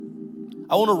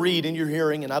I want to read in your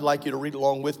hearing, and I'd like you to read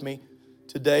along with me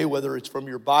today, whether it's from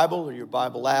your Bible or your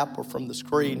Bible app or from the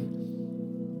screen.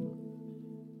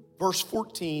 Verse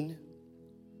 14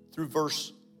 through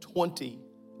verse 20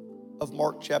 of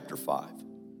Mark chapter 5.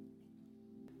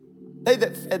 They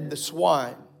that fed the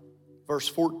swine, verse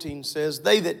 14 says,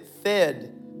 they that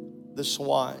fed the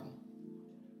swine.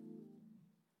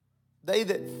 They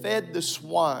that fed the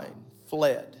swine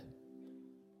fled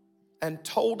and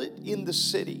told it in the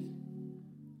city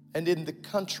and in the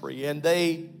country, and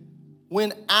they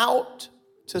went out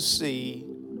to see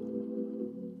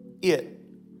it,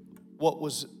 what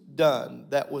was done,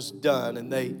 that was done,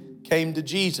 and they came to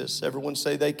Jesus. Everyone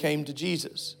say they came to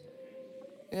Jesus.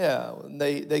 Yeah,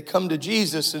 they come to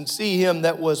Jesus and see him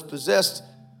that was possessed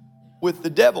with the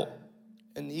devil.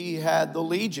 And he had the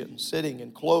legion sitting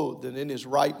and clothed and in his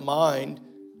right mind,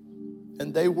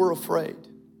 and they were afraid.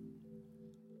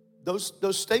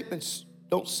 Those statements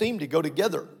don't seem to go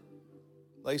together.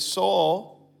 They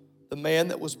saw the man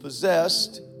that was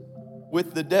possessed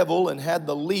with the devil and had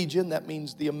the legion, that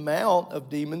means the amount of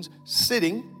demons,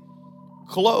 sitting,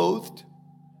 clothed,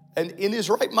 and in his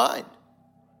right mind.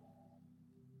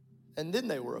 And then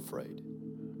they were afraid.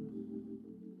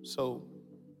 So,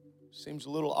 seems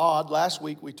a little odd. Last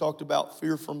week we talked about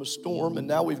fear from a storm, and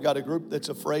now we've got a group that's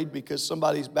afraid because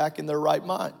somebody's back in their right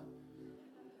mind.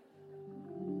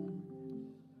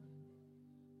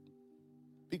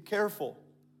 Be careful.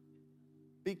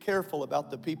 Be careful about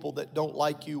the people that don't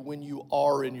like you when you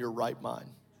are in your right mind.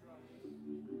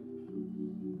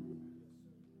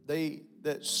 They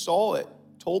that saw it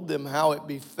told them how it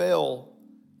befell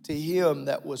to him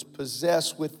that was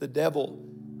possessed with the devil,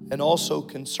 and also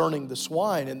concerning the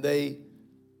swine. And they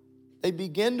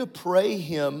began to pray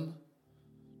him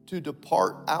to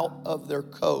depart out of their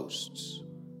coasts.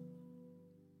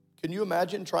 Can you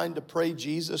imagine trying to pray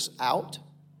Jesus out?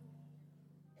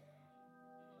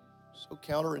 So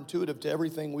counterintuitive to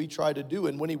everything we try to do.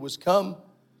 And when he was come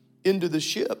into the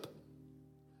ship,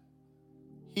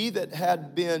 he that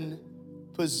had been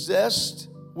possessed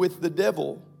with the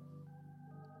devil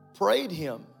prayed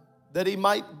him that he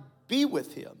might be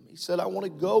with him. He said, I want to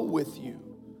go with you.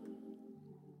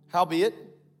 Howbeit,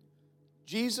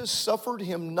 Jesus suffered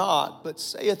him not, but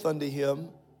saith unto him,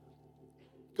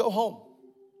 go home.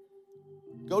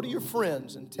 Go to your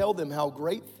friends and tell them how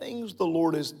great things the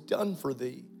Lord has done for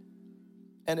thee,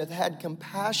 and hath had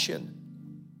compassion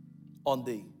on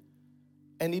thee.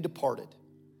 And he departed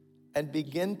and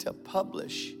began to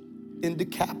publish in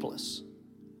Decapolis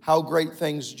how great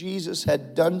things Jesus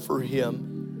had done for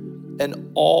him,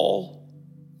 and all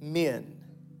men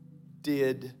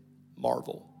did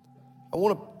marvel. I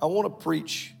want to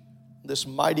preach this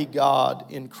mighty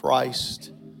God in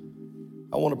Christ.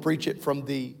 I want to preach it from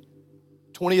the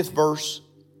 20th verse,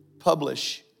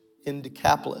 publish in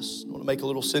Decapolis. I want to make a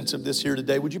little sense of this here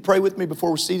today. Would you pray with me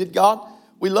before we're seated? God,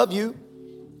 we love you.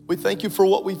 We thank you for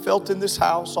what we felt in this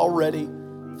house already.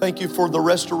 Thank you for the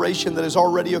restoration that has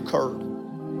already occurred.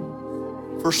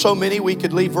 For so many, we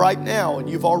could leave right now, and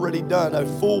you've already done a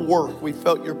full work. We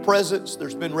felt your presence.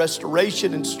 There's been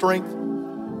restoration and strength.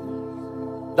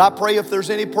 And I pray if there's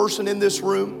any person in this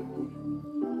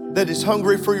room that is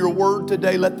hungry for your word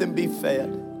today, let them be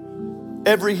fed.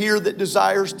 Every ear that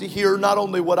desires to hear not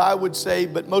only what I would say,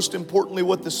 but most importantly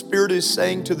what the Spirit is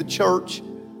saying to the church,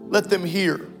 let them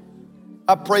hear.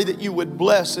 I pray that you would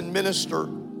bless and minister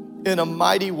in a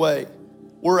mighty way.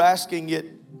 We're asking it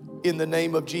in the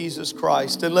name of Jesus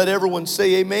Christ. And let everyone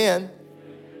say amen.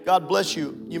 God bless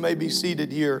you. You may be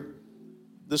seated here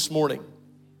this morning.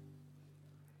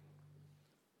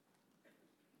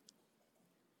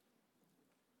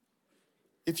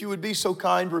 If you would be so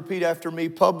kind, repeat after me,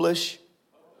 publish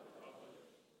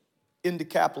in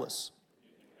Decapolis.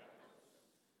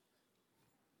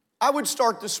 I would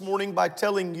start this morning by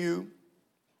telling you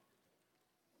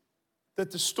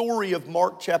that the story of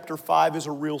Mark chapter 5 is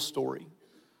a real story.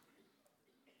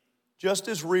 Just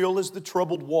as real as the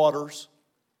troubled waters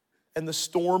and the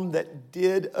storm that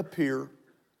did appear,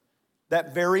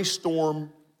 that very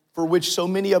storm for which so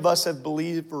many of us as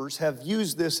believers have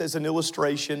used this as an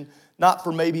illustration, not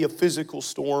for maybe a physical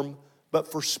storm,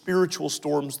 but for spiritual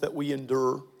storms that we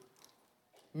endure,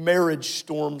 marriage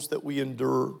storms that we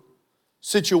endure,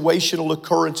 situational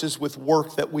occurrences with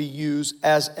work that we use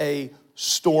as a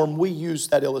storm. We use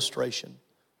that illustration.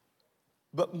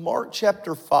 But Mark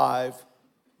chapter 5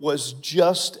 was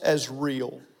just as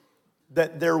real,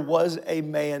 that there was a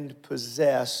man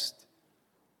possessed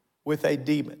with a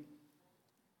demon.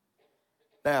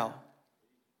 Now,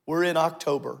 we're in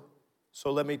October,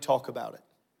 so let me talk about it.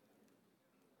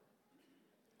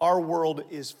 Our world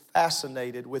is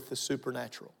fascinated with the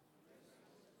supernatural.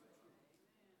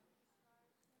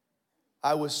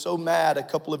 I was so mad a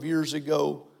couple of years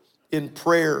ago in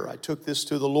prayer. I took this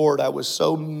to the Lord. I was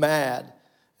so mad.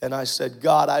 And I said,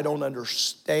 God, I don't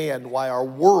understand why our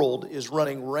world is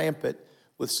running rampant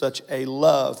with such a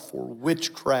love for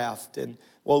witchcraft. And,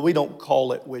 well, we don't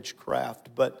call it witchcraft,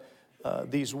 but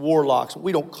these warlocks,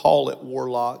 we don't call it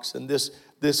warlocks. And this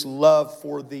love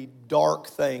for the dark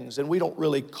things, and we don't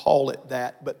really call it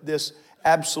that, but this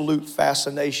absolute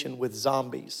fascination with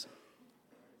zombies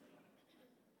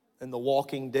and the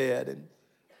Walking Dead. And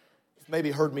you've maybe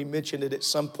heard me mention it at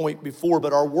some point before,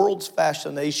 but our world's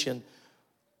fascination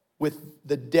with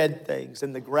the dead things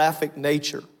and the graphic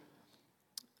nature.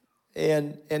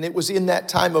 And it was in that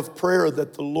time of prayer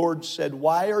that the Lord said,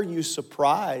 why are you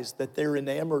surprised that they're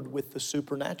enamored with the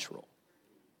supernatural?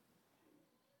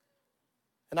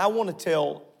 And I want to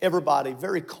tell everybody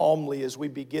very calmly as we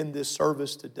begin this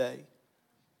service today,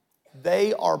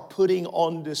 they are putting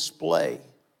on display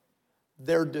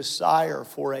their desire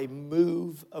for a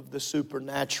move of the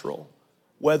supernatural,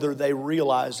 whether they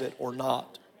realize it or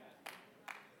not.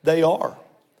 They are.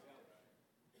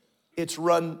 It's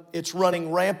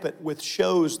running rampant with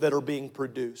shows that are being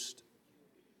produced.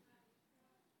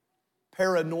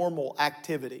 Paranormal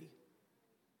activity.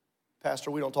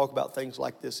 Pastor, we don't talk about things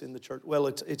like this in the church. Well,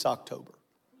 it's October.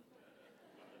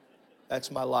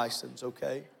 That's my license,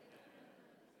 okay?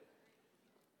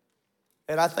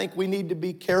 And I think we need to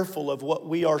be careful of what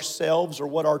we ourselves or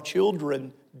what our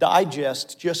children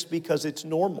digest just because it's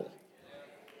normal.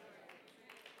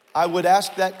 I would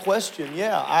ask that question,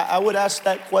 I would ask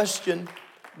that question,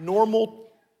 normal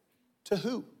to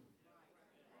who?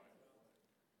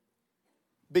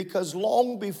 Because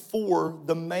long before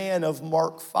the man of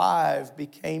Mark 5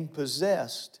 became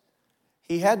possessed,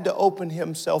 he had to open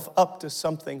himself up to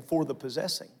something for the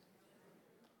possessing.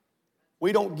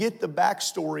 We don't get the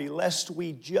backstory lest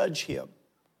we judge him.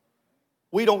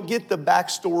 We don't get the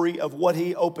backstory of what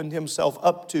he opened himself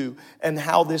up to and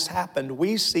how this happened.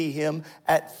 We see him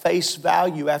at face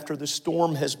value after the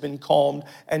storm has been calmed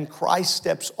and Christ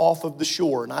steps off of the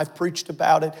shore. And I've preached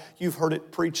about it. You've heard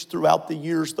it preached throughout the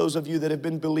years. Those of you that have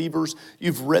been believers,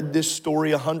 you've read this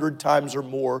story 100 times or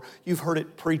more. You've heard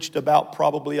it preached about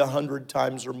probably 100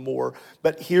 times or more.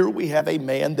 But here we have a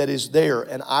man that is there.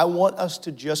 And I want us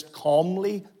to just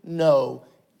calmly know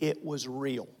it was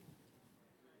real.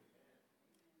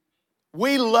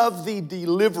 We love the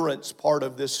deliverance part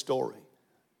of this story.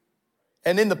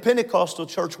 And in the Pentecostal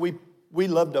church, we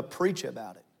love to preach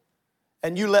about it.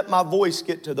 And you let my voice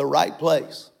get to the right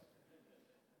place.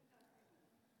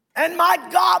 And my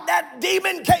God, that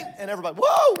demon came. And everybody,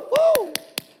 whoa, whoa.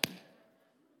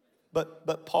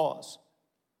 But pause.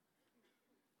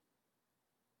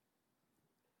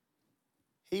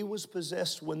 He was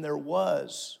possessed when there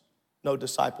was no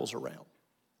disciples around.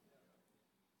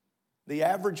 The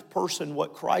average person,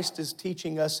 what Christ is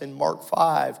teaching us in Mark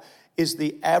 5, is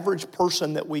the average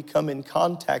person that we come in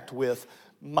contact with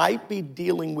might be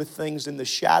dealing with things in the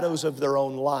shadows of their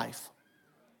own life.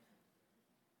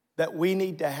 That we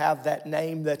need to have that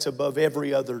name that's above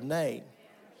every other name.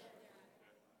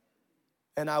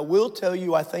 And I will tell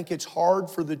you, I think it's hard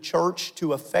for the church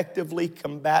to effectively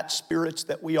combat spirits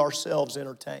that we ourselves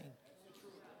entertain.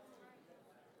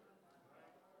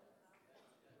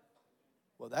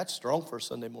 Well, that's strong for a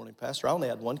Sunday morning, Pastor. I only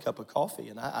had 1 cup of coffee,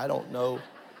 and I don't know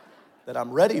that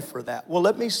I'm ready for that. Well,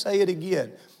 let me say it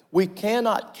again. We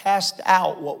cannot cast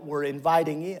out what we're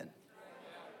inviting in.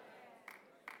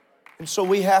 And so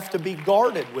we have to be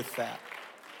guarded with that.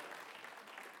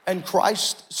 And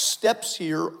Christ steps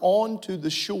here onto the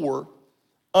shore,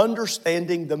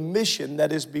 understanding the mission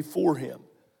that is before him.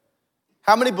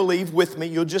 How many believe with me,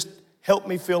 you'll just help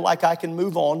me feel like I can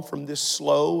move on from this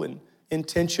slow and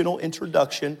intentional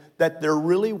introduction, that there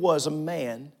really was a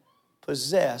man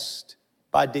possessed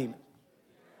by demons?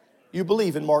 You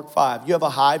believe in Mark 5. You have a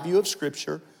high view of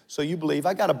Scripture, so you believe.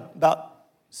 I got about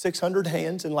 600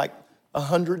 hands and like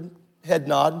 100 head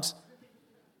nods,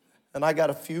 and I got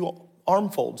a few arm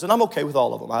folds, and I'm okay with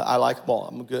all of them. I like them all.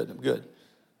 I'm good.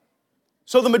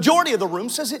 So the majority of the room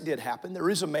says it did happen. There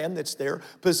is a man that's there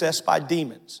possessed by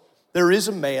demons. There is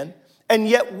a man, and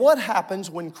yet what happens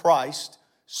when Christ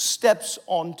steps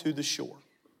onto the shore?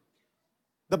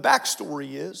 The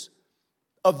backstory is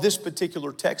of this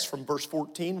particular text from verse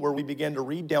 14 where we began to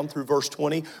read down through verse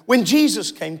 20. When Jesus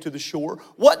came to the shore,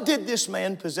 what did this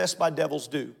man possessed by devils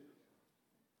do?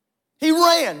 He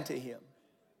ran to him.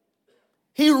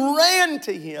 He ran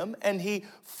to him and he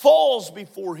falls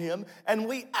before him, and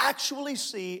we actually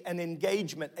see an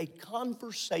engagement, a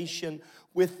conversation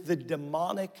with the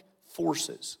demonic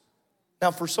forces.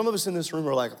 Now, for some of us in this room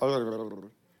are like,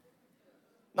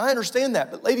 now, I understand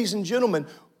that, but ladies and gentlemen,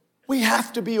 We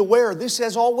have to be aware this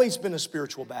has always been a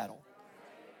spiritual battle.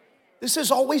 This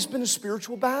has always been a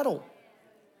spiritual battle.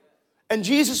 And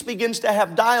Jesus begins to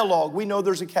have dialogue. We know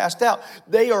there's a cast out.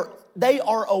 They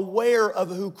are aware of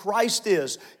who Christ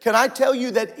is. Can I tell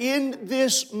you that in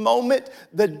this moment,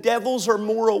 the devils are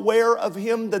more aware of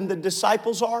him than the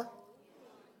disciples are?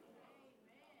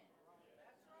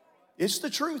 It's the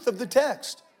truth of the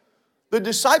text. The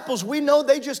disciples, we know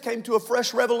they just came to a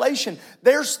fresh revelation.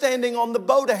 They're standing on the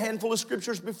boat a handful of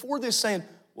scriptures before this saying,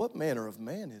 what manner of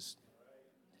man is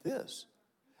this?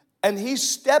 And he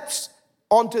steps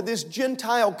onto this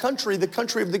Gentile country, the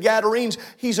country of the Gadarenes.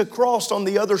 He's across on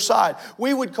the other side.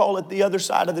 We would call it the other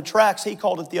side of the tracks. He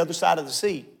called it the other side of the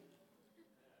sea.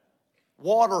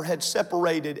 Water had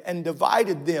separated and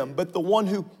divided them, but the one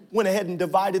who went ahead and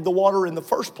divided the water in the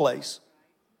first place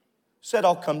said,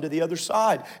 I'll come to the other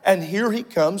side. And here he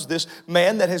comes, this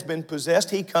man that has been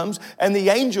possessed. He comes and the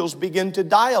angels begin to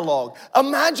dialogue.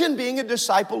 Imagine being a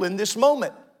disciple in this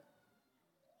moment.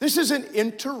 This is an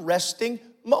interesting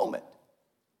moment.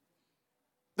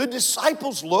 The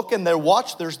disciples look and they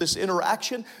watch. There's this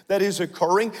interaction that is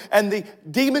occurring, and the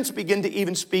demons begin to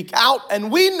even speak out.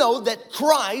 And we know that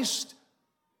Christ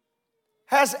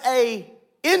has an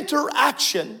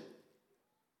interaction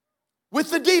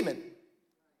with the demon.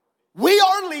 We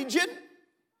are legion.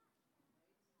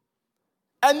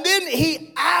 And then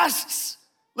he asks,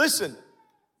 listen,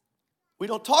 we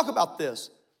don't talk about this.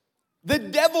 The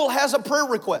devil has a prayer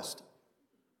request.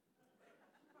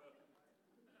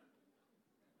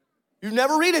 You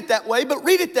never read it that way, but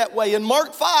read it that way. In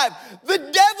Mark 5, the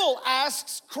devil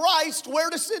asks Christ where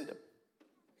to send him.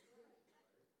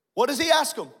 What does he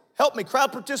ask him? Help me,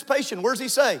 crowd participation. Where does he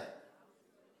say?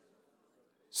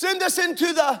 Send us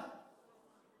into the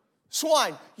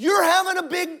swine. You're having a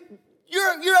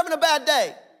bad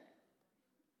day.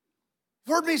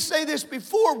 You've heard me say this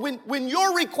before. When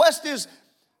your request is,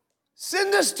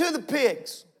 send us to the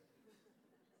pigs.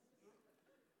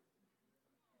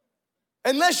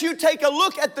 Unless you take a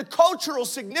look at the cultural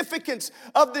significance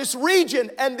of this region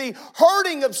and the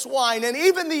herding of swine and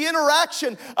even the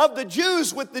interaction of the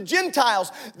Jews with the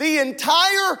Gentiles, the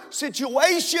entire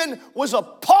situation was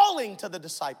appalling to the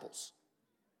disciples.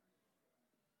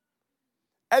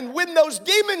 And when those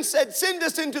demons said, send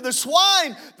us into the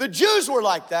swine, the Jews were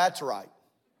like, that's right.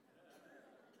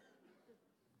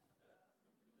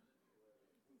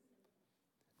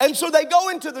 And so they go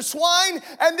into the swine,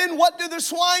 and then what do the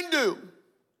swine do?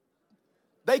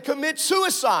 They commit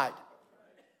suicide.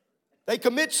 They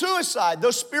commit suicide.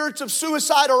 Those spirits of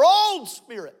suicide are old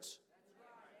spirits.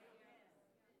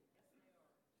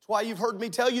 That's why you've heard me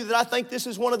tell you that I think this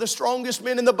is one of the strongest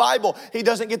men in the Bible. He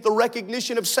doesn't get the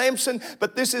recognition of Samson,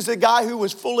 but this is a guy who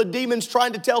was full of demons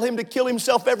trying to tell him to kill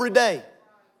himself every day.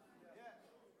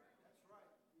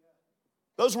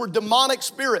 Those were demonic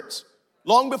spirits.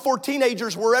 Long before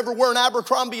teenagers were ever wearing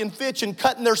Abercrombie and Fitch and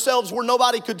cutting themselves where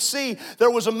nobody could see,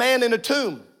 there was a man in a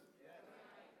tomb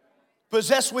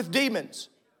possessed with demons.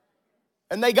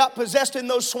 And they got possessed in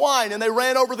those swine and they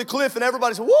ran over the cliff, and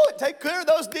everybody said, whoa, take care of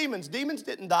those demons. Demons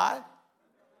didn't die.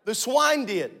 The swine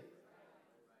did.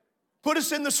 Put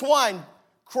us in the swine.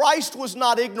 Christ was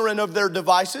not ignorant of their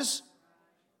devices,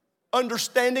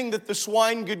 understanding that the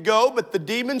swine could go, but the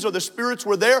demons or the spirits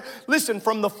were there. Listen,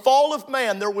 from the fall of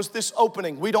man, there was this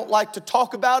opening. We don't like to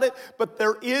talk about it, but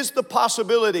there is the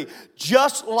possibility,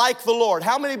 just like the Lord.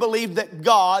 How many believe that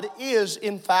God is,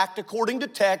 in fact, according to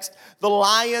text, the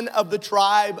Lion of the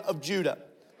tribe of Judah?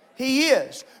 He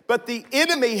is. But the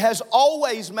enemy has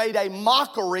always made a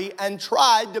mockery and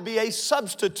tried to be a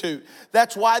substitute.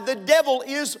 That's why the devil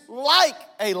is like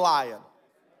a lion.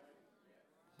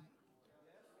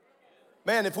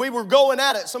 Man, if we were going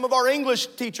at it, some of our English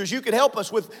teachers, you could help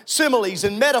us with similes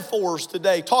and metaphors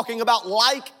today, talking about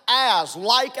like as.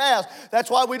 That's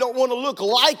why we don't want to look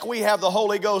like we have the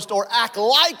Holy Ghost or act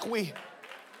like we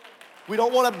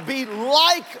don't want to be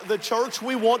like the church.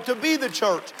 We want to be the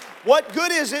church. What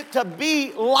good is it to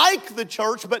be like the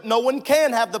church, but no one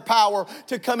can have the power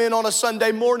to come in on a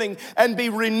Sunday morning and be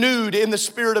renewed in the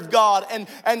Spirit of God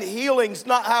and healings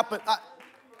not happen?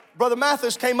 Brother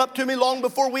Mathis came up to me long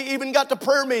before we even got to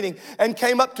prayer meeting and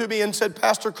came up to me and said,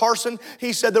 Pastor Carson,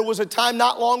 he said there was a time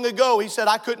not long ago, he said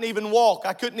I couldn't even walk.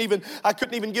 I couldn't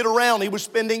even get around. He was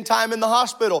spending time in the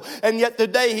hospital. And yet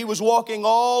today he was walking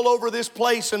all over this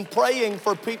place and praying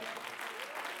for people.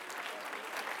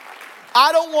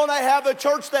 I don't want to have a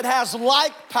church that has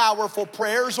like powerful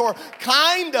prayers or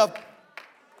kind of.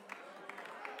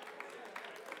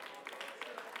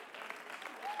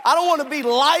 I don't want to be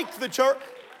like the church.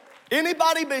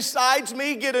 Anybody besides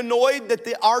me get annoyed that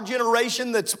our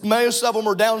generation, that's most of them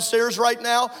are downstairs right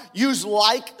now, use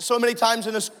like so many times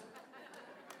in a...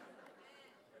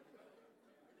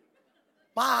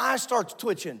 My eye starts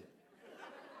twitching.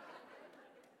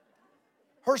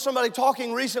 Heard somebody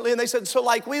talking recently and they said, so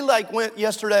like we like went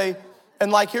yesterday and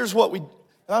like here's what we... And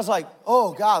I was like,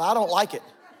 oh God, I don't like it.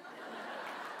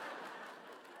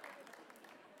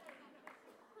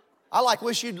 I like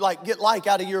wish you'd like get like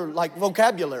out of your like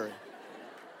vocabulary.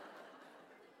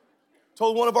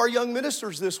 Told one of our young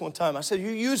ministers this one time. I said,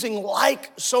 you're using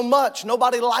like so much.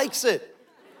 Nobody likes it.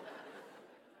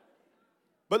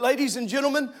 But ladies and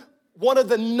gentlemen, one of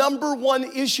the number one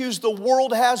issues the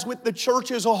world has with the church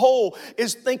as a whole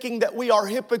is thinking that we are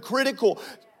hypocritical,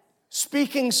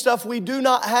 speaking stuff we do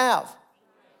not have.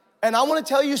 And I want to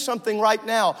tell you something right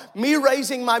now. Me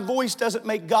raising my voice doesn't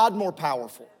make God more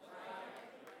powerful.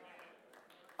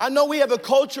 I know we have a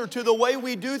culture to the way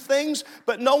we do things,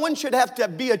 but no one should have to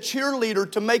be a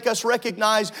cheerleader to make us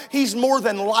recognize He's more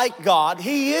than like God.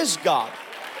 He is God.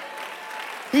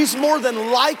 He's more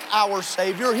than like our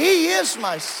Savior. He is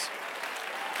my...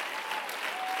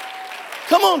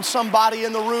 Come on, somebody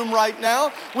in the room right now.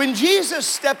 When Jesus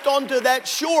stepped onto that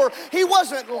shore, He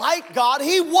wasn't like God.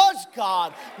 He was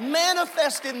God,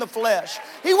 manifest in the flesh.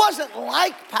 He wasn't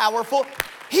like powerful.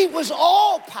 He was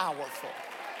all powerful.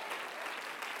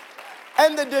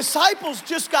 And the disciples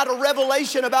just got a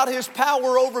revelation about His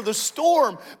power over the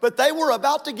storm, but they were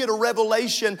about to get a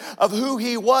revelation of who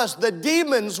He was. The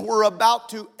demons were about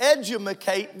to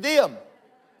educate them.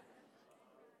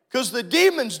 Because the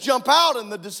demons jump out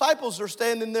and the disciples are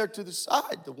standing there to the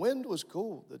side. The wind was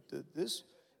cool. This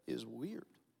is weird.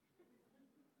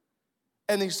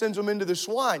 And He sends them into the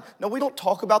swine. Now, we don't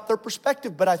talk about their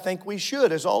perspective, but I think we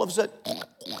should. As all of a sudden,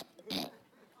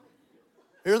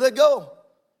 here they go.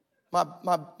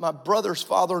 My brother's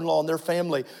father-in-law and their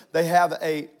family, they have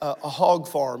a hog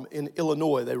farm in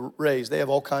Illinois. They have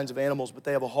all kinds of animals, but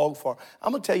they have a hog farm.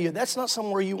 I'm going to tell you, that's not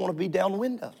somewhere you want to be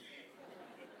downwind of.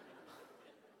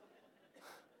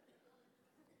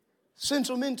 Sends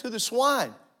them into the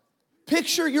swine.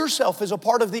 Picture yourself as a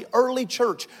part of the early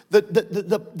church,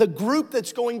 the group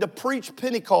that's going to preach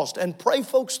Pentecost and pray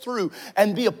folks through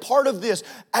and be a part of this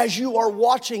as you are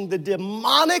watching the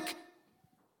demonic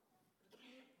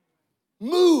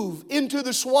move into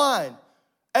the swine.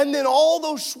 And then all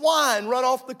those swine run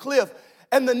off the cliff.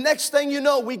 And the next thing you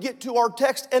know, we get to our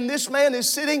text and this man is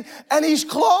sitting and he's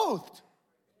clothed.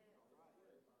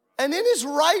 And in his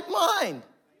right mind.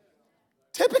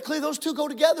 Typically, those two go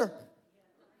together.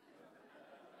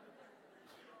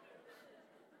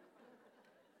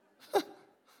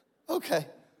 Okay.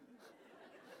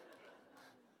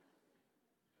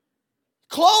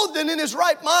 Clothed and in his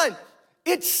right mind.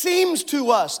 It seems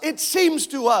to us,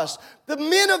 the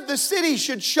men of the city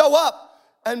should show up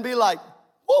and be like,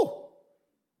 whoa,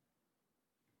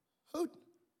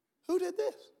 who did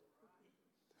this?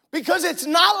 Because it's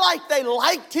not like they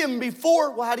liked him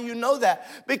before. Well, how do you know that?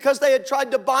 Because they had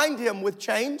tried to bind him with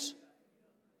chains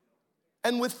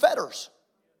and with fetters.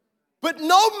 But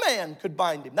no man could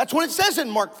bind him. That's what it says in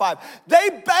Mark 5.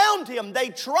 They bound him. They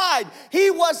tried. He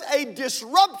was a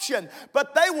disruption.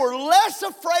 But they were less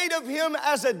afraid of him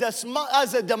as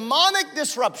a demonic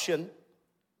disruption.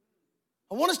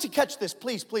 I want us to catch this.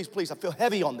 Please, please, please. I feel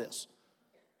heavy on this.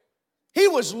 He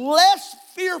was less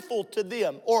fearful to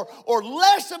them or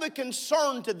less of a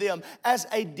concern to them as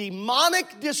a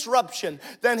demonic disruption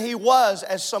than he was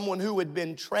as someone who had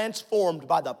been transformed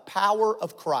by the power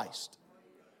of Christ.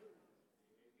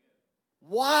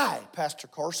 Why, Pastor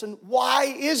Carson? Why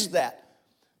is that?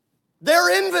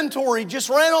 Their inventory just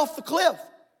ran off the cliff.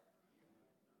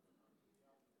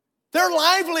 Their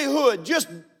livelihood just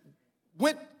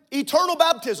went eternal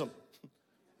baptism.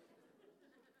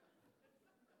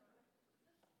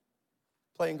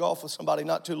 Playing golf with somebody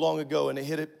not too long ago, and they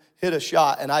hit a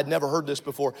shot, and I'd never heard this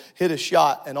before, hit a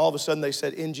shot, and all of a sudden they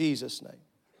said, in Jesus' name.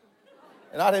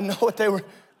 And I didn't know what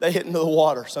they hit into the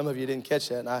water. Some of you didn't catch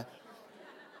that, and I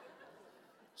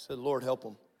said, Lord, help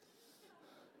them.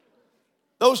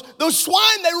 Those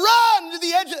swine, they run to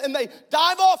the edge, and they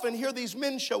dive off, and here these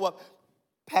men show up.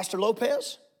 Pastor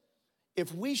Lopez,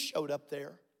 if we showed up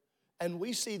there, and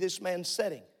we see this man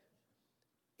sitting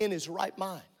in his right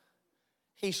mind,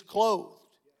 he's clothed,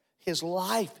 his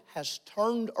life has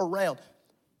turned around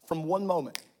from one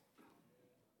moment.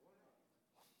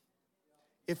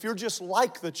 If you're just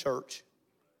like the church,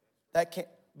 that can't,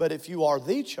 but if you are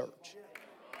the church,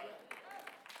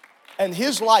 and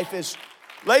his life is,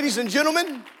 ladies and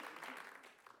gentlemen,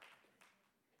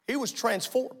 he was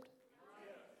transformed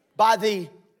by the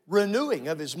renewing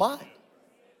of his mind.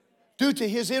 due to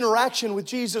his interaction with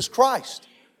Jesus Christ.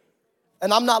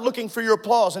 And I'm not looking for your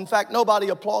applause. In fact, nobody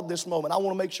applaud this moment. I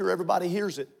want to make sure everybody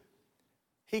hears it.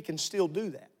 He can still do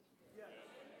that.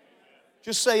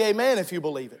 Just say amen if you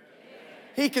believe it.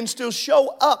 He can still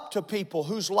show up to people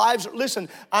whose lives are, listen,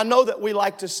 I know that we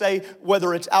like to say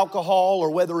whether it's alcohol or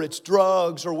whether it's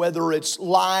drugs or whether it's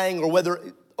lying or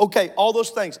whether, okay, all those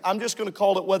things. I'm just going to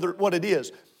call it what it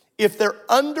is. If they're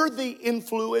under the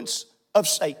influence of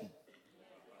Satan.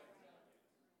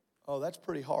 Oh, that's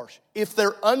pretty harsh. If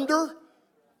they're under,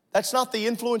 that's not the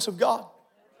influence of God.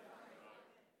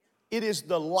 It is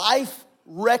the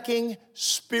life-wrecking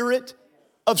spirit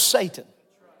of Satan.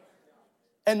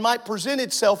 And might present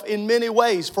itself in many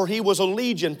ways, for he was a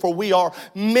legion, for we are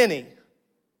many.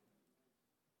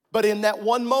 But in that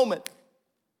one moment,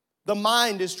 the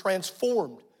mind is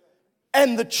transformed.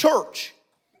 And the church,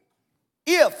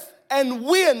 if and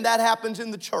when that happens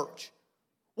in the church,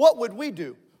 what would we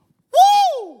do?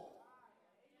 Woo!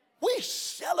 We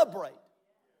celebrate.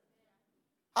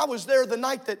 I was there the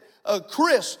night that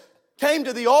Chris came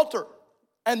to the altar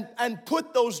and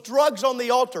put those drugs on the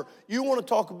altar. You want to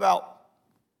talk about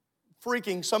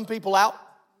freaking some people out?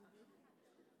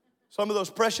 Some of those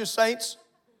precious saints.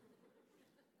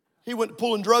 He went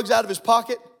pulling drugs out of his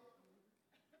pocket.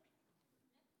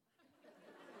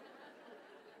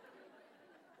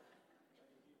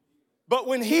 But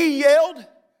when he yelled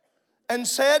and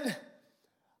said,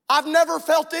 I've never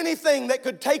felt anything that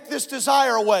could take this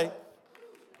desire away.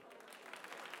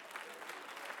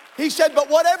 He said, but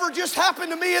whatever just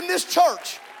happened to me in this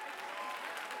church,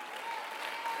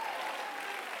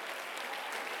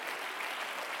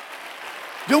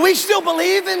 do we still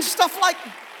believe in stuff like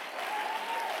that?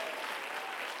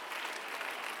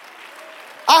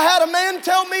 I had a man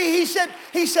tell me, he said,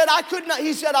 I could not,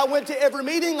 he said, I went to every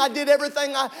meeting, I did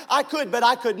everything I could, but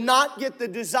I could not get the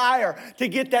desire to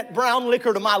get that brown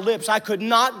liquor to my lips. I could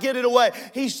not get it away.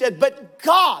 He said, but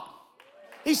God,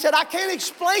 he said, I can't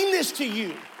explain this to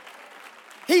you.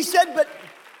 He said, but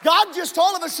God just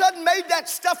all of a sudden made that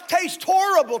stuff taste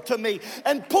horrible to me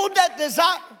and pulled that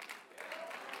desire.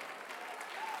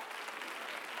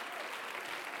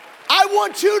 I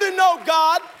want you to know,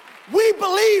 God, we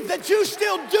believe that you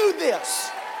still do this.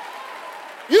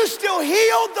 You still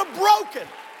heal the broken.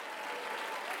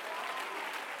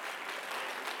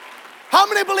 How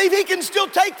many believe he can still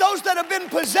take those that have been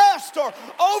possessed or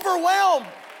overwhelmed?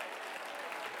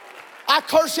 I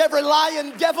curse every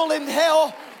lying devil in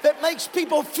hell that makes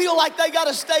people feel like they got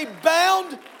to stay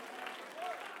bound.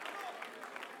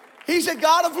 He's a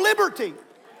God of liberty.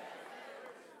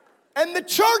 And the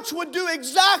church would do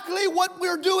exactly what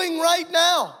we're doing right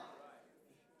now.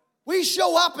 We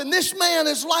show up and this man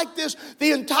is like this.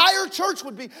 The entire church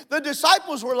would be. The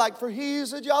disciples were like, for he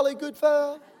is a jolly good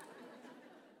fellow.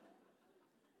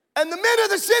 And the men of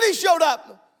the city showed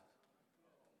up.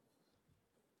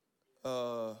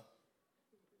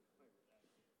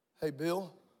 Hey,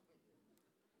 Bill,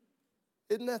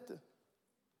 isn't that the...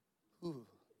 Ooh.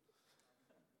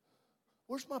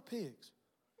 Where's my pigs?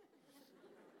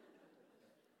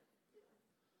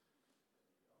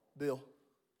 Bill,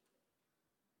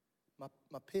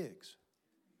 my pigs.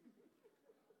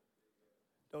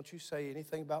 Don't you say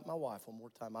anything about my wife one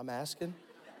more time. I'm asking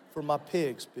for my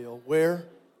pigs, Bill. Where?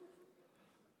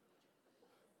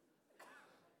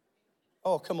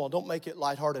 Oh, come on, don't make it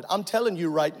lighthearted. I'm telling you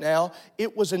right now,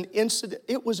 it was an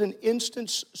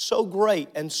instance so great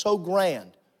and so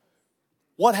grand.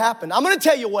 What happened? I'm going to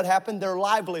tell you what happened. Their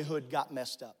livelihood got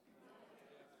messed up.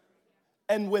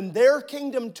 And when their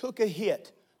kingdom took a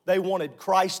hit, they wanted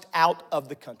Christ out of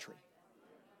the country.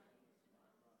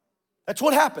 That's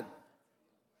what happened.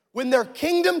 When their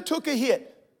kingdom took a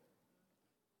hit,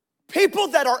 people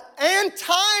that are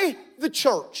anti the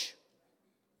church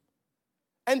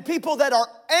and people that are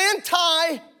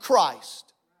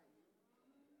anti-Christ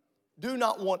do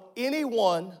not want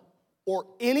anyone or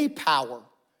any power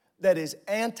that is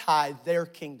anti their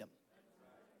kingdom.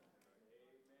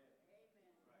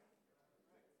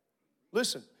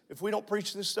 Listen, if we don't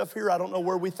preach this stuff here, I don't know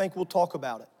where we think we'll talk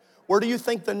about it. Where do you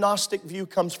think the Gnostic view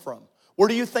comes from? Where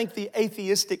do you think the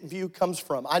atheistic view comes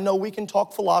from? I know we can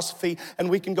talk philosophy and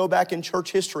we can go back in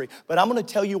church history, but I'm going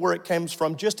to tell you where it comes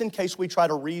from just in case we try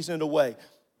to reason it away.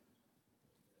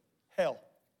 Hell.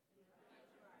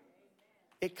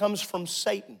 It comes from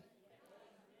Satan.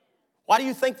 Why do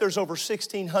you think there's over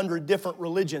 1,600 different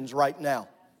religions right now?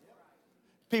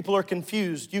 People are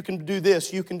confused. You can do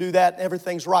this, you can do that, and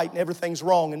everything's right and everything's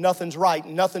wrong, and nothing's right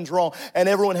and nothing's wrong, and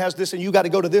everyone has this, and you got to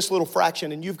go to this little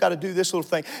fraction, and you've got to do this little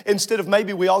thing. Instead of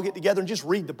maybe we all get together and just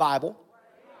read the Bible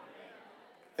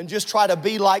and just try to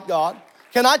be like God.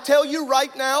 Can I tell you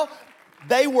right now,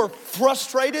 They were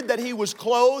frustrated that he was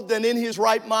clothed and in his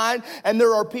right mind. And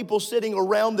there are people sitting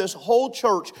around this whole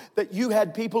church that you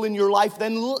had people in your life,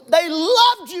 then they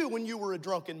loved you when you were a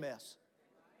drunken mess.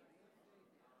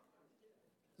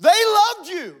 They loved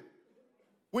you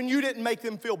when you didn't make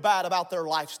them feel bad about their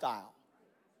lifestyle.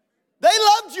 They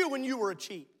loved you when you were a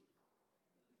cheat.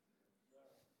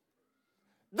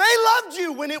 They loved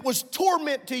you when it was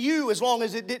torment to you as long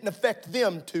as it didn't affect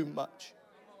them too much.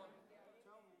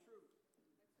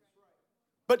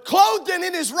 But clothed and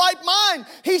in his right mind,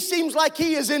 he seems like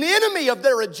he is an enemy of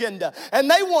their agenda.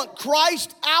 And they want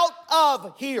Christ out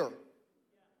of here.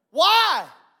 Why?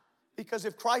 Because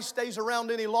if Christ stays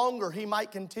around any longer, he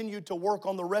might continue to work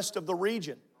on the rest of the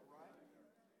region.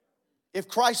 If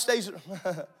Christ stays...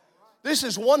 This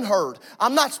is one herd.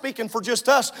 I'm not speaking for just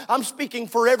us. I'm speaking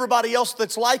for everybody else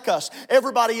that's like us.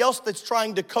 Everybody else that's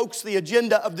trying to coax the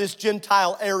agenda of this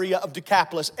Gentile area of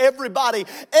Decapolis. Everybody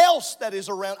else that is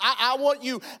around. I want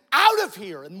you out of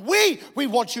here. And we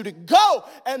want you to go.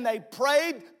 And they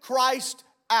prayed Christ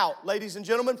out. Ladies and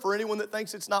gentlemen, for anyone that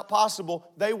thinks it's not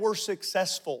possible, they were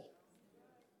successful.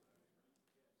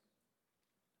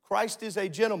 Christ is a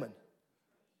gentleman.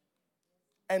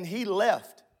 And he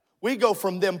left. We go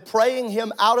from them praying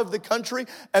him out of the country,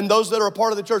 and those that are a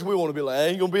part of the church, we want to be like, I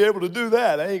ain't going to be able to do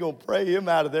that. I ain't going to pray him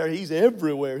out of there. He's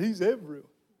everywhere. He's everywhere.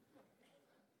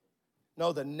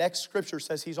 No, the next scripture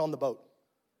says he's on the boat.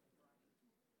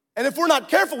 And if we're not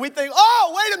careful, we think,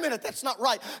 oh, wait a minute, that's not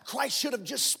right. Christ should have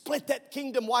just split that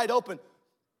kingdom wide open.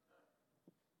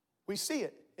 We see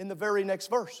it in the very next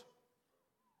verse.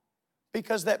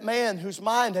 Because that man whose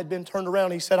mind had been turned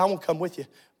around, he said, I want to come with you.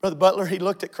 Brother Butler, he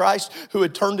looked at Christ who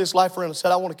had turned his life around and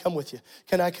said, I want to come with you.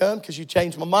 Can I come? Because you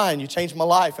changed my mind. You changed my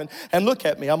life. And look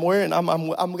at me.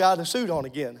 I'm got a suit on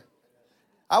again.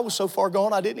 I was so far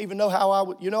gone, I didn't even know how I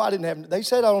would, I didn't have, they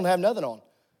said I don't have nothing on.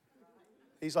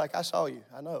 He's like, I saw you.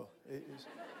 I know. It's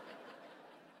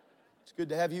good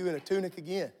to have you in a tunic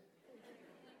again.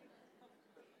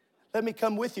 Let me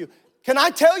come with you. Can I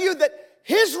tell you that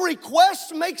his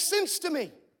request makes sense to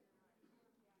me?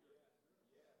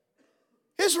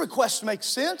 His request makes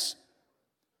sense.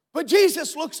 But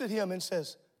Jesus looks at him and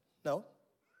says, no,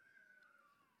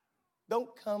 don't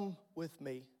come with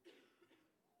me.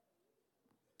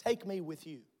 Take me with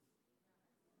you.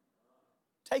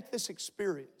 Take this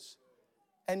experience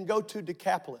and go to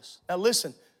Decapolis. Now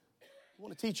listen, I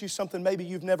want to teach you something maybe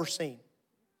you've never seen.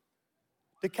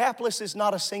 Decapolis is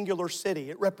not a singular city.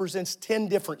 It represents 10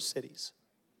 different cities.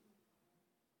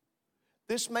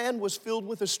 This man was filled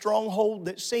with a stronghold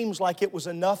that seems like it was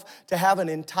enough to have an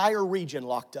entire region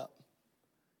locked up.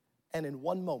 And in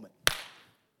one moment,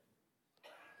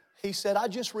 he said, I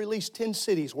just released 10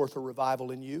 cities worth of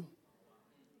revival in you.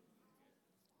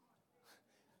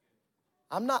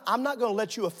 I'm not going to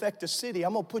let you affect a city.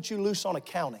 I'm going to put you loose on a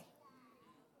county.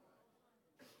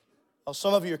 Oh,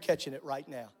 some of you are catching it right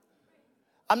now.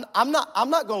 I'm not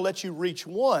going to let you reach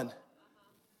one.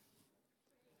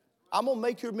 I'm going to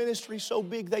make your ministry so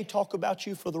big they talk about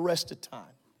you for the rest of time.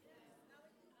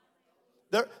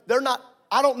 They're not,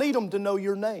 I don't need them to know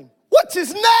your name. What's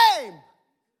his name?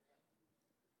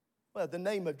 Well, the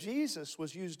name of Jesus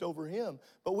was used over him,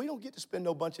 but we don't get to spend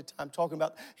no bunch of time talking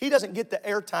about, he doesn't get the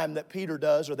airtime that Peter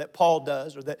does or that Paul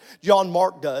does or that John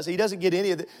Mark does. He doesn't get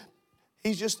any of that.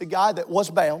 He's just a guy that was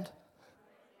bound,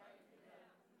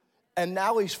 and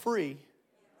now he's free,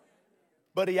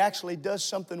 but he actually does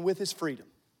something with his freedom.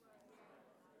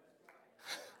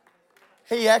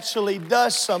 He actually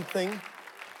does something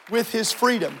with his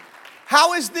freedom.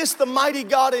 How is this the mighty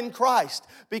God in Christ?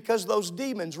 Because those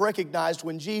demons recognized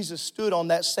when Jesus stood on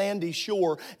that sandy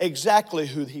shore exactly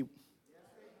who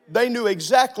they knew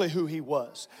exactly who he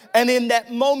was. And in that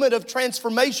moment of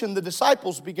transformation, the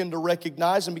disciples begin to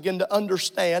recognize and begin to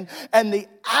understand, and the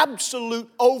absolute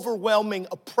overwhelming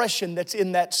oppression that's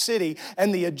in that city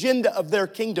and the agenda of their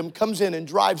kingdom comes in and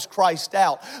drives Christ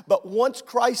out. But once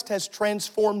Christ has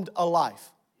transformed a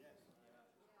life,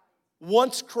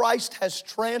 once Christ has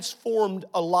transformed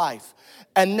a life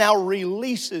and now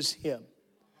releases him.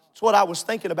 It's what I was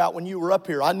thinking about when you were up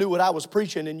here. I knew what I was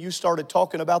preaching and you started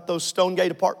talking about those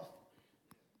Stonegate apartments.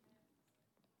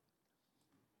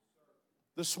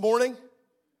 This morning,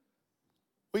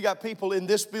 we got people in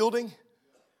this building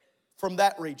from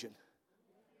that region.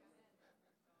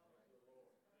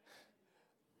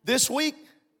 This week,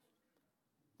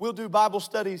 we'll do Bible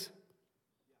studies.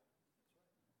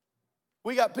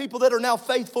 We got people that are now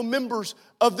faithful members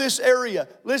of this area.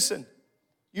 Listen,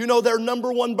 you know their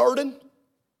number one burden?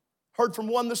 Heard from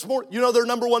one this morning. You know their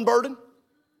number one burden?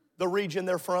 The region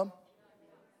they're from.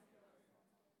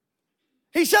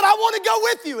 He said, I want to go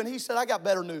with you. And he said, I got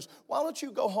better news. Why don't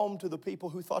you go home to the people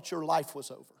who thought your life was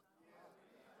over?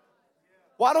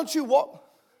 Why don't you walk?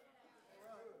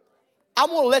 I'm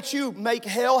going to let you make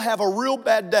hell have a real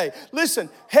bad day. Listen,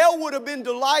 hell would have been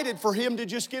delighted for him to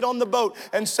just get on the boat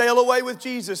and sail away with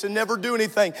Jesus and never do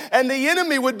anything. And the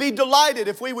enemy would be delighted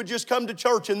if we would just come to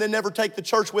church and then never take the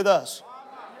church with us.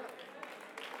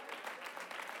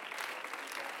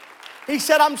 He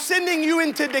said, I'm sending you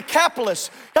into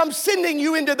Decapolis. I'm sending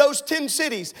you into those 10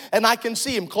 cities. And I can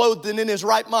see him clothed and in his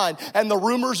right mind. And the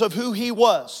rumors of who he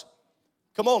was.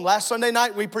 Come on, last Sunday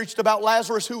night we preached about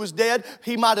Lazarus who was dead.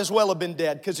 He might as well have been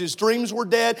dead because his dreams were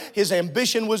dead. His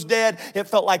ambition was dead. It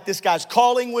felt like this guy's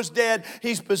calling was dead.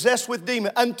 He's possessed with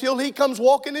demons until he comes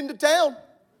walking into town.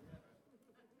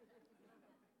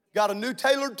 Got a new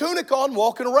tailored tunic on,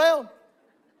 walking around.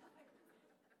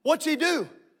 What's he do?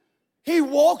 He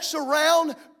walks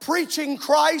around preaching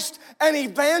Christ and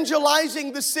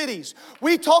evangelizing the cities.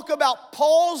 We talk about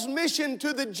Paul's mission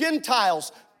to the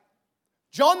Gentiles.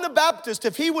 John the Baptist,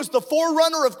 if he was the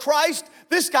forerunner of Christ,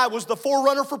 this guy was the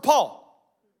forerunner for Paul.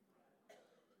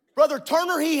 Brother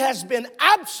Turner, he has been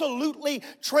absolutely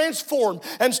transformed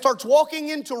and starts walking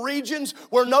into regions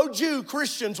where no Jew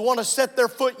Christians want to set their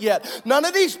foot yet. None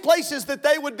of these places that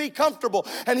they would be comfortable.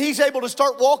 And he's able to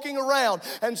start walking around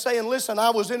and saying, listen, I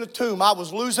was in a tomb. I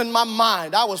was losing my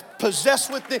mind. I was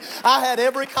possessed with I had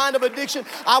every kind of addiction.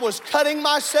 I was cutting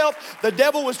myself. The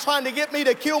devil was trying to get me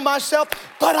to kill myself.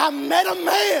 But I met a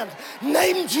man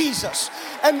named Jesus.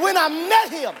 And when I met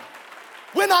him,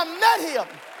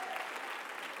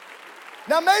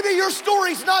 now maybe your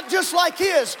story's not just like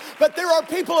his, but there are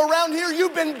people around here,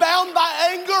 you've been bound by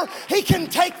anger. He can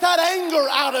take that anger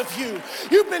out of you.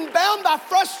 You've been bound by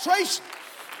frustration.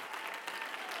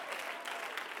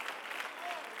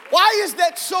 Why is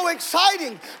that so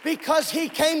exciting? Because he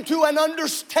came to an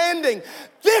understanding.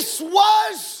 This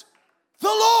was the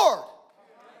Lord.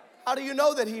 How do you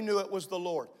know that he knew it was the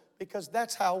Lord? Because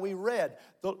that's how we read.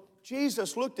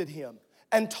 Jesus looked at him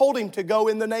and told him to go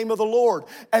in the name of the Lord.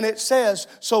 And it says,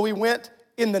 so he went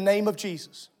in the name of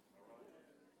Jesus.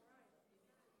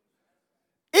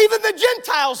 Even the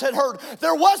Gentiles had heard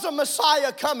there was a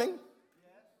Messiah coming.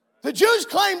 The Jews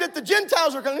claimed that the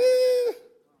Gentiles are coming.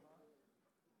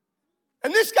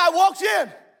 And this guy walks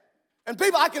in. And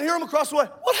people, I can hear him across the way.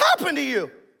 What happened to you?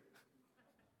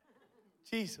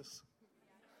 Jesus.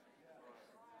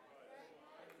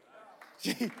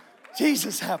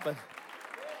 Jesus happened.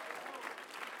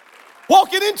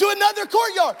 Walking into another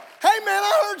courtyard. Hey man,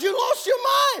 I heard you lost your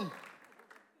mind.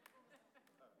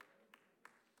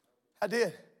 I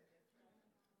did.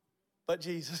 But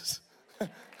Jesus. I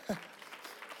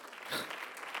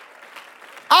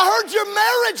heard your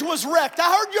marriage was wrecked.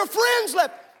 I heard your friends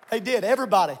left. They did,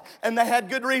 everybody. And they had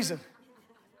good reason.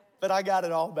 But I got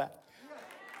it all back.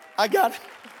 I got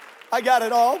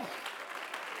it all.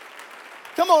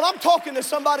 Come on, I'm talking to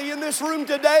somebody in this room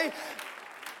today.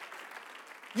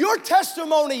 Your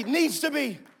testimony needs to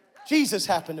be, Jesus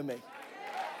happened to me.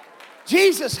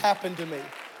 Jesus happened to me.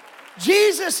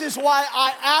 Jesus is why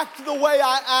I act the way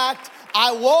I act.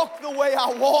 I walk the way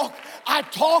I walk. I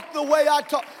talk the way I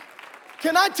talk.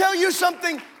 Can I tell you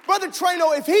something? Brother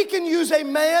Trano, if he can use a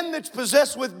man that's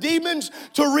possessed with demons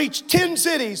to reach 10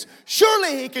 cities,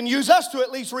 surely he can use us to at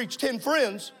least reach 10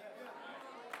 friends.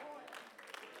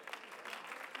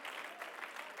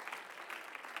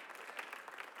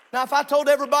 Now, if I told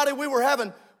everybody we were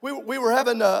having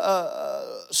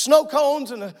snow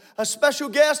cones and a special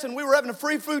guest and we were having a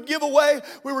free food giveaway,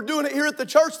 we were doing it here at the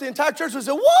church, the entire church would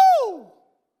say, whoa!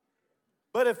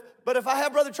 But if I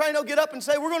have Brother Trano get up and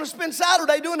say, we're going to spend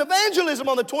Saturday doing evangelism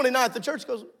on the 29th, the church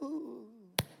goes, ooh.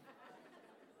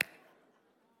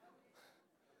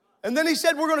 And then he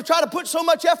said, we're going to try to put so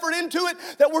much effort into it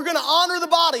that we're going to honor the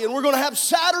body. And we're going to have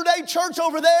Saturday church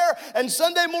over there and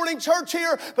Sunday morning church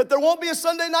here, but there won't be a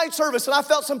Sunday night service. And I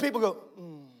felt some people go,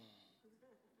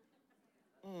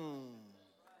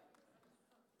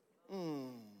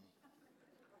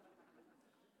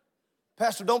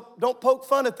 Pastor, don't poke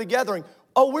fun at the gathering.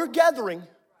 Oh, we're gathering.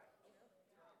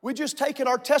 We're just taking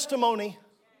our testimony.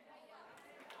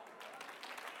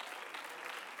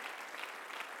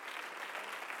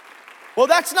 Well,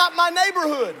 that's not my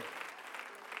neighborhood.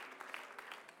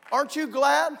 Aren't you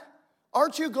glad?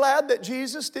 Aren't you glad that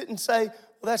Jesus didn't say, well,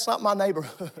 that's not my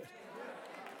neighborhood?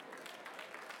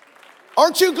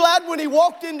 Aren't you glad when he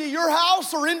walked into your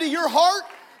house or into your heart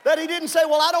that he didn't say,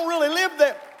 well, I don't really live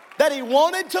there, that he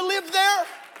wanted to live there?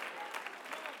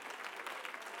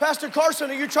 Pastor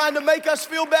Carson, are you trying to make us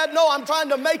feel bad? No, I'm trying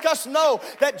to make us know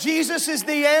that Jesus is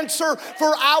the answer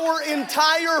for our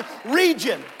entire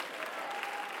region.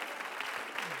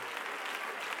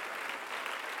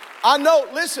 I know,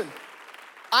 listen,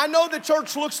 I know the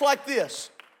church looks like this.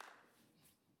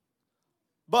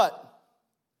 But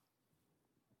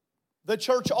the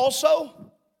church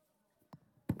also,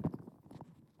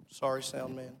 sorry,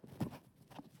 sound man.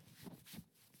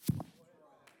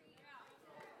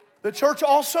 The church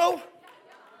also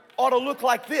ought to look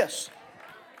like this.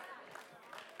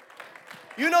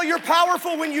 You know you're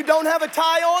powerful when you don't have a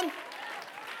tie on?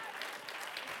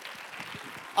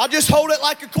 I'll just hold it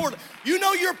like a cord. You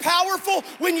know you're powerful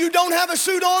when you don't have a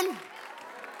suit on?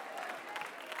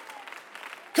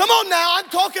 Come on now, I'm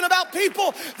talking about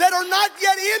people that are not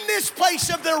yet in this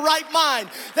place of their right mind,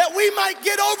 that we might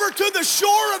get over to the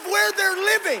shore of where they're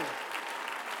living.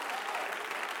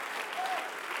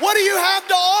 What do you have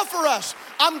to offer us?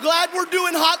 I'm glad we're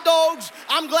doing hot dogs.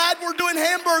 I'm glad we're doing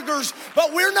hamburgers,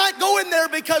 but we're not going there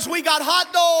because we got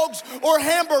hot dogs or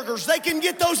hamburgers. They can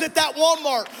get those at that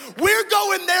Walmart. We're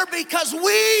going there because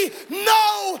we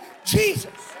know Jesus.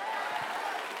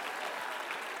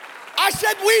 I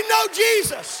said we know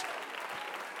Jesus.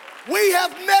 We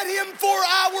have met him for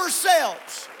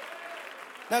ourselves.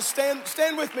 Now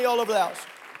stand with me all over the house.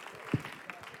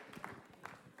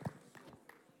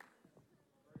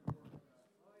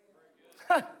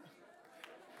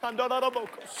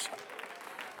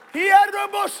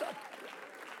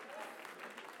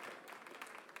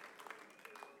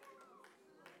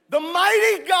 The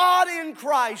mighty God in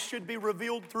Christ should be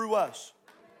revealed through us.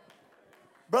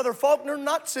 Brother Faulkner,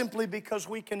 not simply because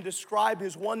we can describe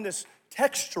his oneness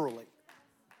texturally,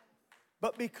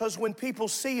 but because when people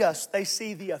see us, they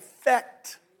see the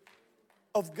effect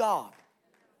of God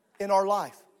in our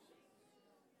life.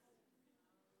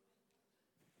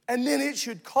 And then it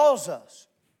should cause us.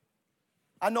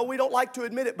 I know we don't like to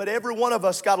admit it, but every one of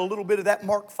us got a little bit of that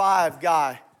Mark 5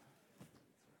 guy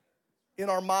in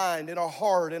our mind, in our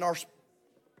heart, in our...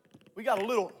 We got a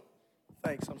little...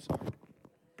 Thanks, I'm sorry.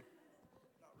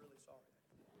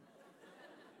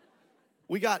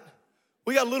 We got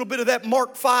a little bit of that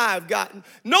Mark 5 guy.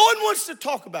 No one wants to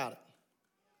talk about it,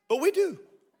 but we do.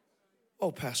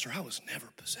 Oh, Pastor, I was never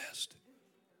possessed.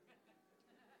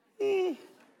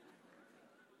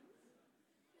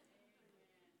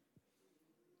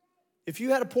 If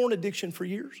you had a porn addiction for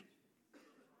years,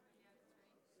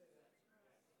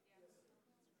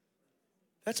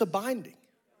 that's a binding.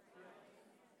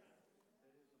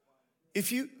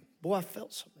 If you, boy, I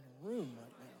felt something in the room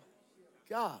right now.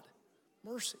 God,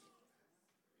 mercy.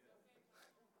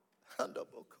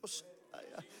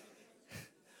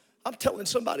 I'm telling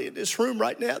somebody in this room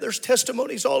right now, there's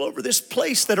testimonies all over this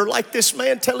place that are like this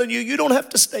man telling you, you don't have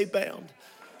to stay bound.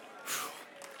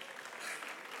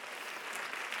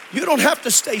 You don't have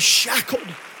to stay shackled.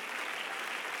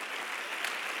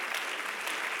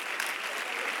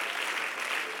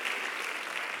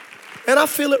 And I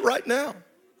feel it right now.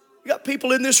 You got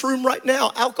people in this room right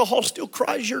now, alcohol still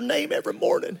cries your name every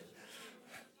morning.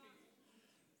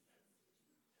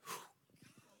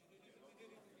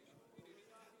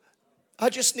 I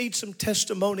just need some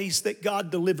testimonies that God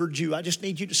delivered you. I just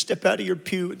need you to step out of your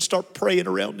pew and start praying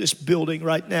around this building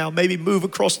right now. Maybe move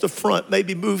across the front,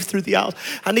 maybe move through the aisles.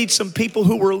 I need some people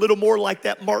who were a little more like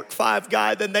that Mark 5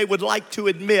 guy than they would like to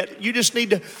admit. You just need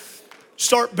to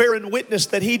start bearing witness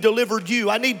that he delivered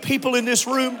you. I need people in this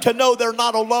room to know they're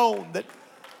not alone. That,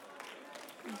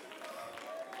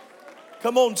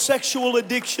 come on, sexual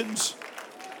addictions,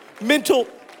 mental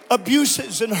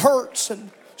abuses and hurts and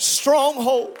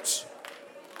strongholds.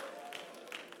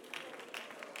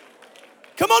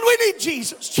 Come on, we need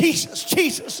Jesus, Jesus,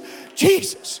 Jesus,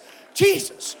 Jesus,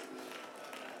 Jesus.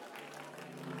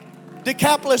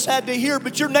 Decapolis had to hear,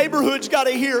 but your neighborhood's got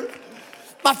to hear.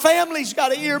 My family's got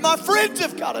to hear. My friends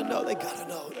have got to know. They got to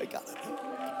know. They got to know.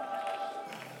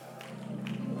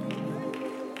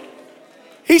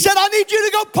 He said, I need you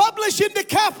to go publish in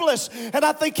Decapolis. And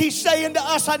I think he's saying to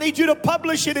us, I need you to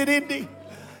publish it in Indy.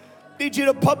 I need you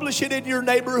to publish it in your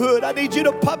neighborhood. I need you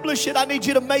to publish it. I need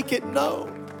you to make it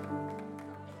known.